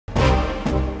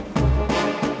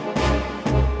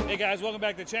Hey guys, welcome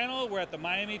back to the channel. We're at the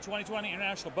Miami 2020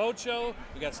 International Boat Show.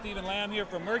 We got Stephen Lamb here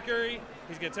from Mercury.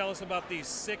 He's going to tell us about these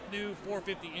sick new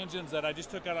 450 engines that I just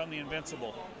took out on the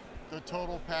Invincible. The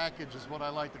total package is what I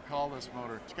like to call this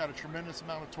motor. It's got a tremendous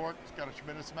amount of torque, it's got a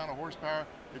tremendous amount of horsepower.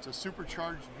 It's a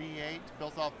supercharged V8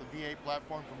 built off the V8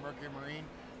 platform from Mercury Marine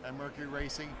and Mercury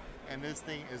Racing, and this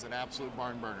thing is an absolute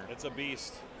barn burner. It's a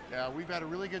beast. Yeah, we've had a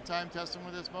really good time testing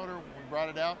with this motor. We brought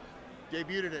it out,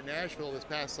 debuted it at Nashville this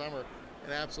past summer,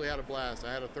 and absolutely had a blast.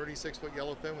 I had a 36-foot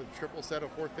yellowfin with a triple set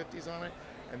of 450s on it,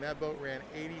 and that boat ran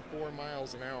 84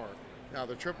 miles an hour. Now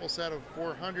the triple set of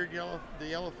 400 the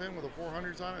yellowfin with the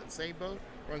 400s on it, same boat,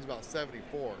 runs about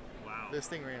 74. Wow. This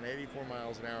thing ran 84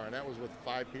 miles an hour, and that was with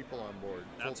 5 people on board.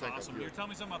 That's awesome. You're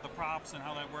telling me something about the props and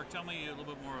how that worked. Tell me a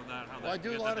little bit more of that, how Well, that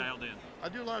gets dialed in. I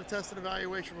do a lot of test and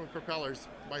evaluation with propellers.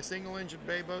 My single engine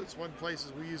bay boats, one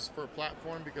places we use for a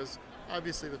platform because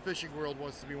obviously the fishing world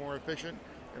wants to be more efficient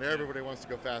and everybody wants to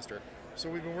go faster. So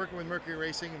we've been working with Mercury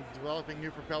Racing and developing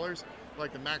new propellers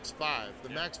like the Max 5. The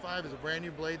Max 5 is a brand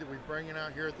new blade that we're bringing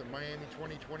out here at the Miami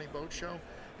 2020 Boat Show,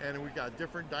 and we've got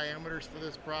different diameters for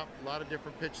this prop, a lot of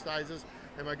different pitch sizes.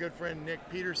 And my good friend Nick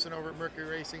Peterson over at Mercury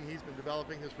Racing, he's been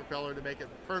developing this propeller to make it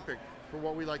perfect for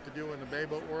what we like to do in the bay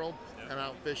boat world and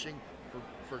out fishing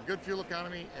for good fuel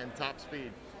economy and top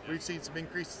speed. We've seen some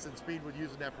increases in speed with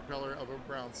using that propeller of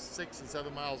around 6 and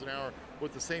 7 miles an hour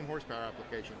with the same horsepower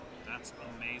application. That's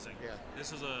amazing. Yeah.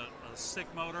 This is a sick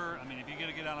motor. I mean, if you're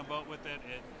gonna get on a boat with it,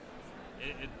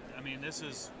 I mean,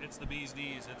 it's the bee's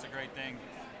knees. It's a great thing.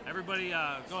 Everybody,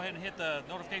 go ahead and hit the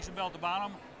notification bell at the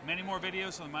bottom. Many more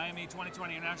videos from the Miami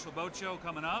 2020 International Boat Show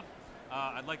coming up.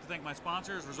 I'd like to thank my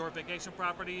sponsors, Resort Vacation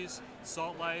Properties,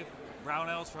 Salt Life,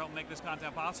 Brownells for helping make this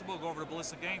content possible. Go over to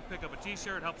Ballistic Gang, pick up a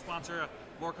t-shirt, help sponsor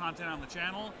more content on the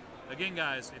channel. Again,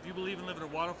 guys, if you believe in living a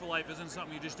waterful life isn't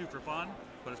something you just do for fun,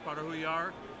 but it's part of who you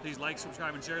are, please like,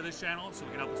 subscribe, and share this channel so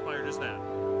we can help inspire just that.